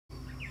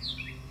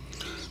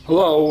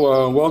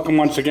Hello, welcome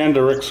once again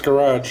to Rick's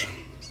Garage.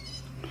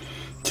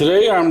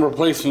 Today I'm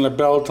replacing the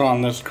belt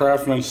on this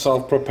Craftsman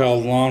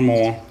self-propelled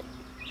lawnmower,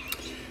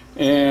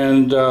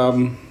 and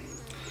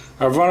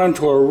I've run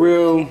into a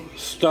real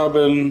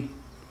stubborn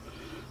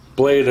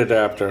blade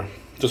adapter.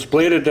 This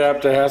blade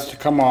adapter has to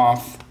come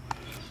off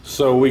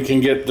so we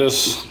can get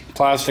this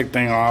plastic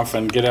thing off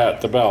and get at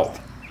the belt.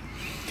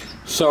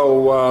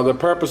 So the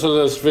purpose of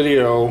this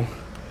video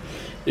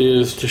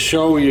is to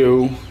show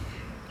you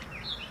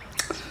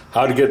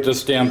how to get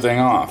this damn thing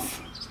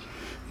off.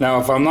 Now,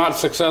 if I'm not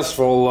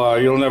successful,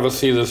 you'll never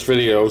see this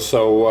video,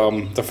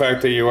 so the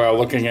fact that you are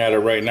looking at it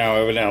right now,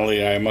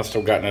 evidently I must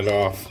have gotten it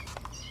off.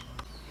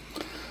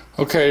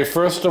 Okay,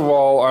 first of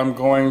all, I'm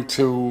going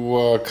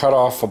to cut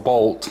off a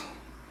bolt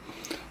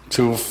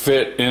to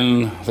fit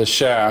in the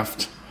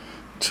shaft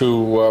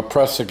to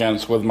press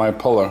against with my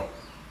puller.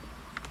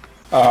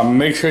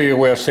 Make sure you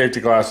wear safety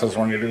glasses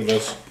when you do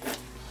this.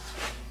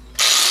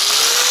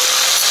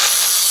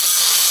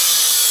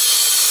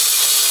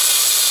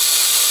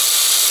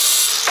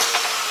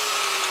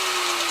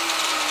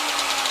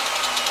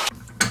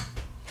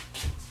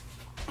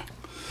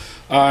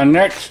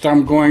 Next,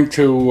 I'm going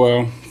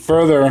to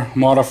further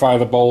modify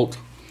the bolt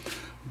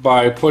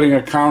by putting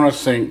a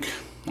countersink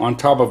on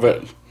top of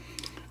it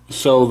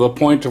so the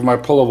point of my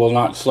puller will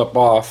not slip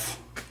off.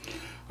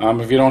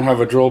 If you don't have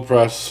a drill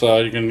press,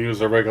 you can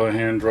use a regular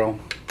hand drill.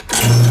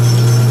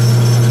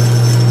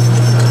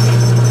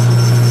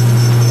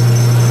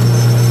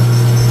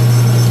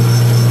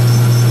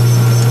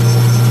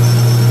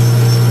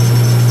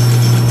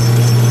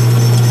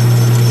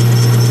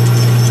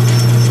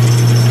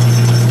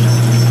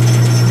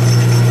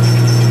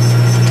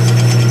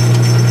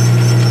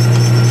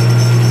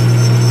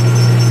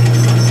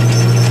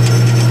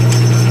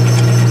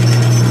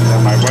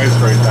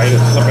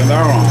 It's slipping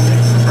down on me.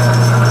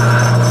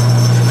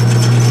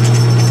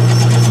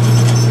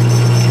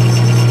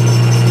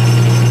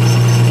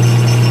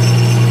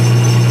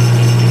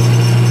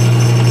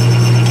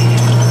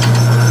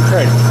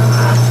 Okay.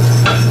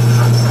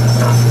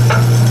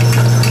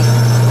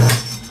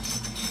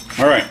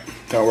 Alright,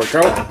 that'll work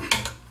out.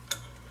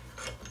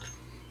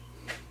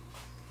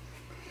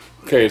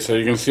 Okay, so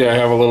you can see I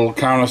have a little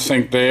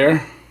countersink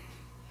there,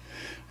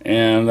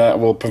 and that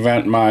will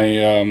prevent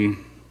my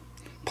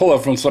puller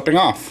from slipping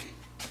off.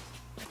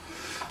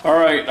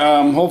 Alright,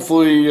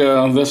 hopefully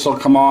this will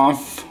come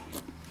off.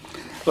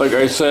 Like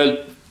I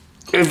said,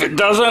 if it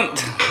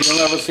doesn't, you'll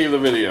never see the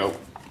video.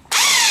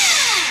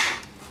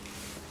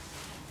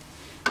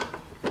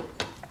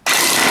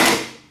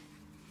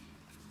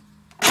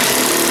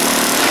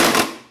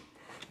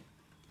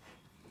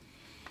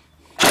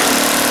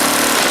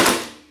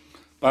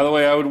 By the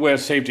way, I would wear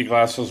safety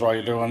glasses while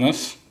you're doing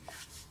this.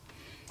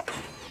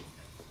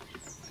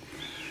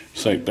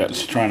 It's like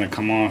that's trying to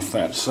come off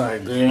that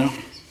side there.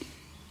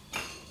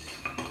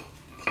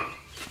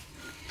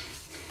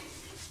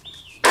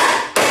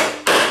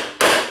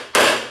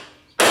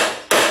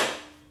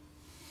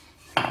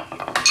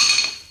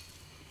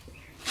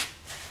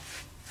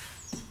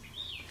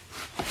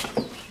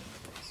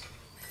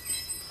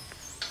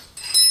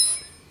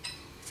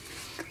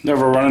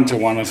 Never run into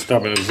one as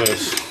stubborn as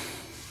this.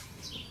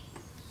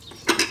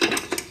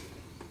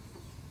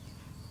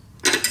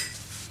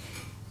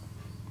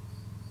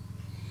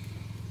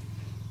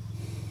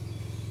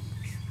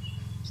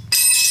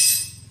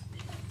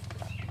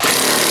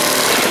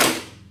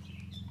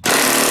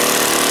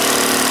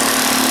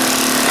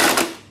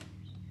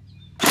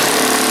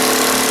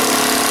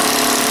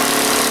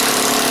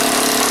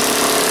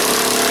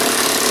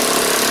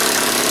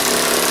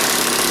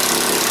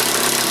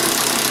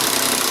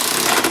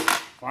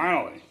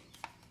 Finally.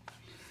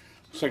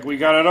 Looks like we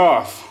got it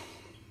off.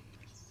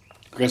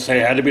 I guess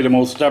it had to be the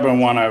most stubborn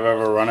one I've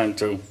ever run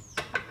into.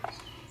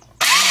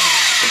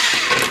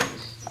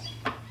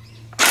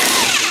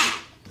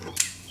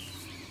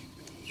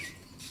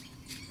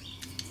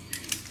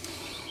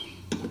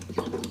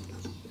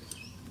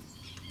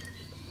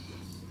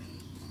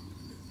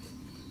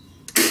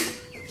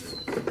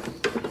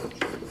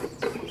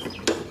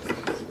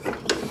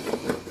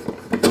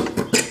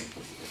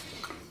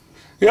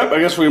 Yep, I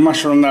guess we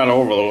mushroomed that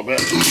over a little bit.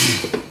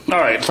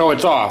 Alright, so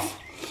it's off.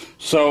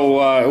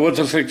 So it was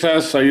a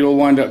success, so you'll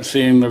wind up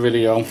seeing the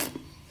video.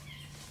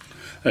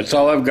 That's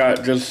all I've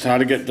got, just how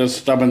to get this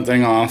stubborn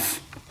thing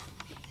off.